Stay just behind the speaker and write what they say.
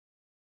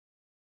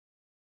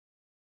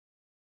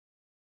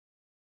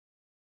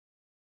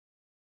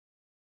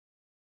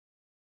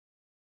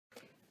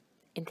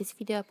In this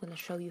video, I'm going to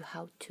show you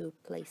how to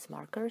place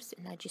markers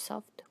in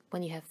Agisoft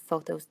when you have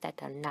photos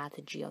that are not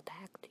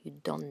geotagged. You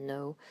don't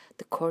know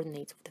the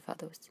coordinates of the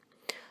photos.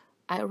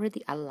 I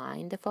already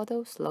aligned the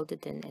photos,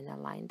 loaded in and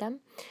aligned them.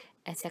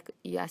 As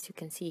you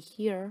can see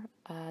here,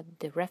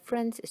 the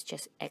reference is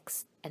just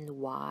X and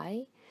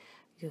Y.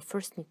 You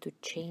first need to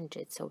change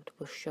it so it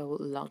will show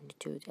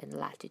longitude and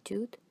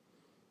latitude.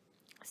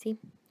 See,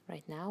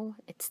 right now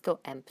it's still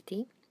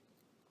empty.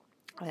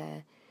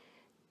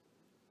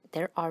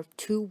 There are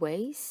two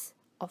ways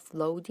of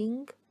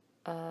loading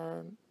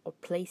or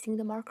placing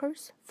the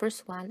markers.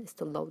 First one is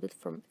to load it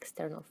from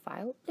external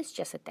file. It's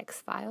just a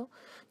text file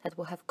that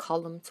will have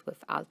columns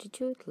with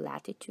altitude,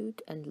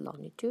 latitude, and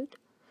longitude.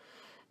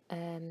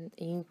 You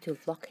need to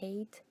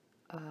locate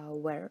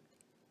where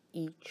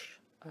each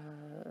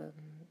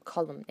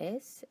column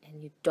is,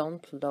 and you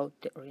don't load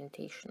the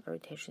orientation.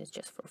 Orientation is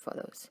just for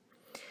photos.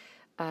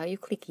 You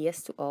click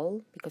yes to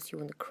all because you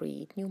want to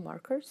create new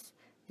markers,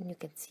 and you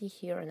can see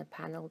here in a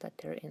panel that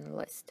they're in a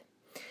list.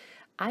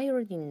 I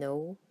already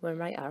know where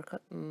my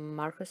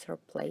markers are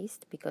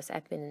placed because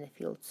I've been in the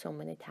field so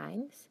many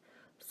times,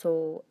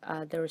 so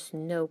there is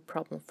no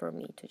problem for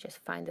me to just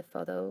find a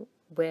photo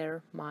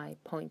where my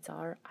points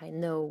are. I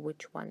know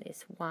which one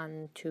is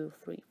 1, 2,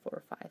 3,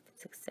 4, 5,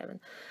 6, 7.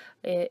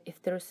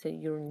 If there's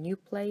your new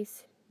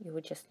place, you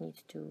would just need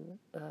to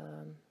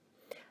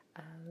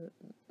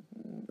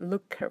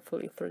look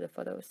carefully through the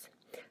photos.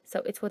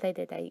 So it's what I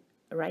did. I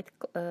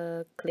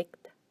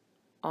clicked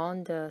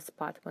on the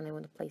spot when I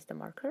want to place the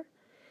marker,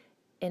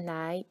 and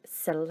I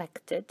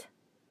selected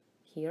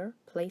here,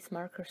 place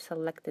marker,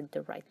 selected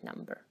the right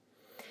number.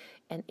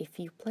 And if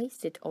you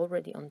placed it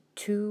already on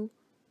two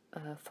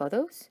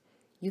photos,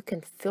 you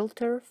can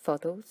filter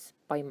photos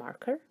by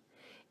marker,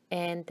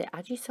 and the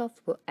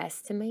Agisoft will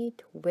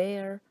estimate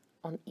where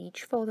on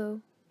each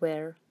photo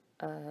where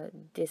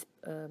this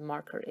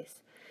marker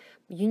is.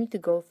 You need to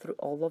go through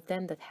all of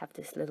them that have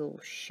this little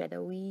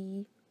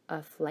shadowy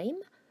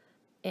flame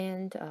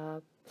and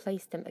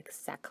place them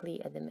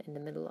exactly in the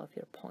middle of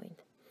your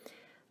point.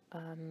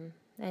 And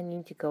you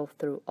need to go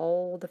through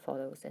all the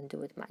photos and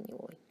do it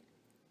manually.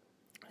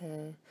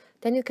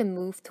 Then you can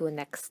move to a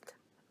next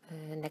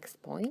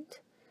point.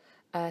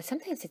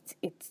 Sometimes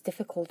it's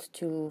difficult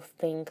to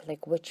think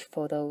like which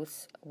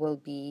photos will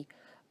be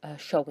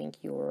showing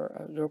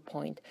your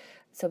point.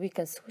 So we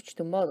can switch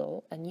to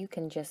model, and you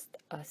can just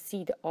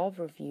see the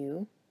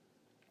overview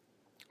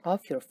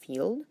of your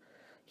field.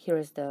 Here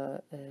is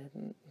the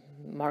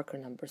marker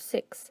number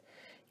 6.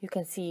 You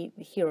can see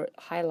here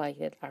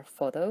highlighted are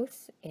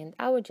photos, and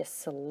I would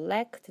just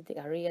select the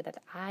area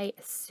that I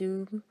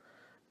assume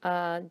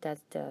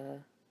that the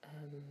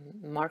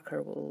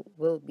marker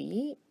will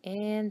be,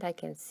 and I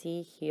can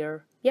see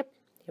here, yep,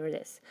 here it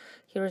is.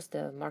 Here is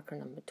the marker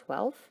number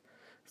 12.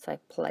 So I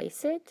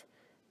place it,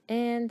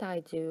 and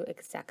I do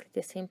exactly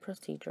the same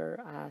procedure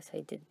as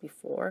I did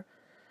before.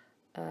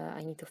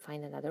 I need to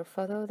find another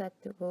photo that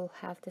will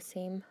have the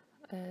same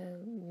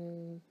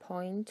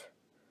point,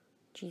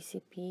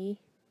 GCP.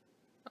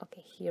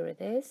 Okay, here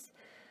it is.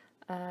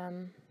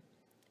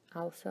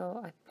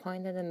 Also, I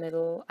point in the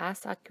middle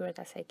as accurate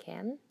as I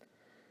can.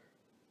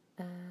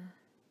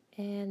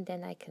 And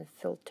then I can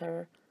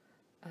filter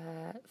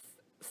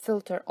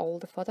all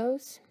the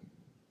photos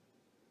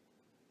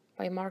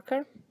by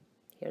marker.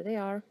 Here they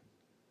are.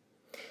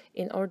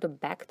 In order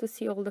back to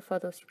see all the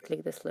photos, you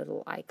click this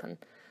little icon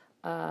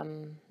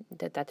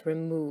that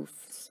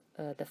removes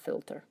the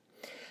filter.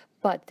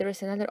 But there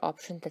is another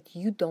option that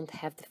you don't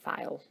have the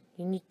file.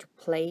 You need to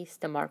place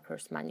the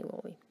markers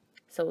manually.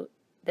 So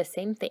the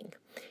same thing.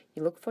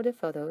 You look for the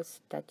photos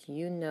that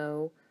you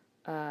know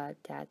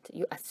that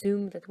you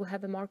assume that will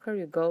have a marker.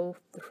 You go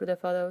through the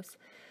photos.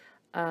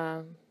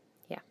 Yeah,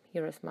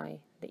 here is the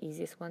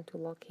easiest one to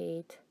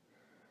locate.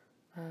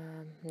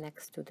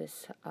 Next to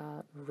this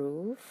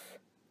roof.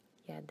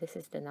 Yeah, this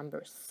is the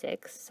number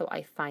 6. So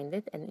I find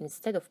it, and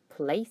instead of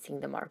placing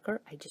the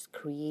marker, I just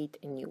create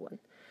a new one.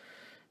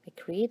 I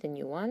create a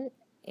new one,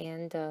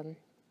 and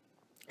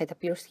it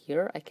appears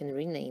here. I can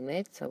rename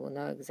it, so we'll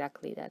know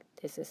exactly that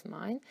this is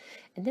mine.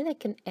 And then I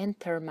can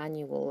enter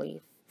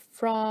manually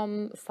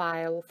from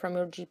file, from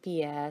your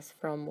GPS,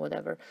 from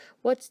whatever.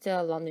 What's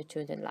the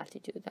longitude and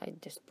latitude? I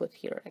just put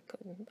here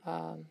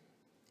an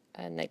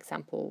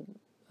example.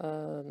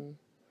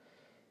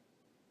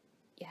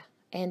 Yeah,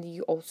 and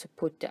you also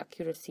put the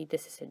accuracy.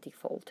 This is a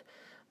default,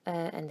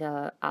 and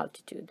the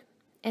altitude.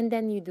 And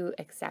then you do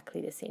exactly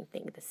the same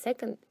thing. The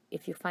second,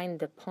 if you find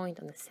the point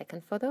on the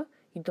second photo,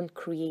 you don't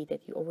create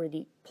it. You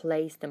already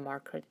place the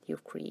marker that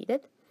you've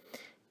created.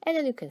 And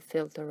then you can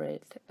filter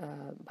it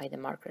by the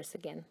markers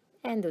again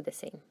and do the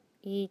same.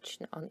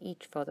 On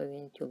each photo, you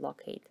need to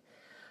locate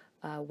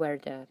where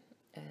the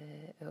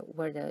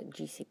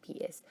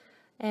GCP is.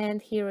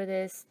 And here it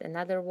is,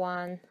 another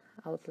one.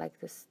 I would like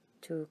this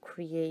to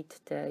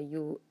create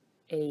the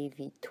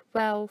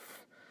UAV12.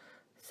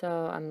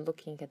 So I'm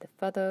looking at the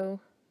photo.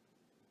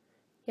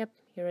 Yep,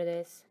 here it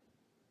is.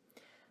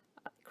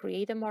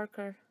 Create a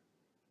marker,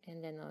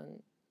 and then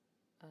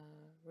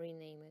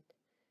rename it,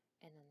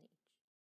 and on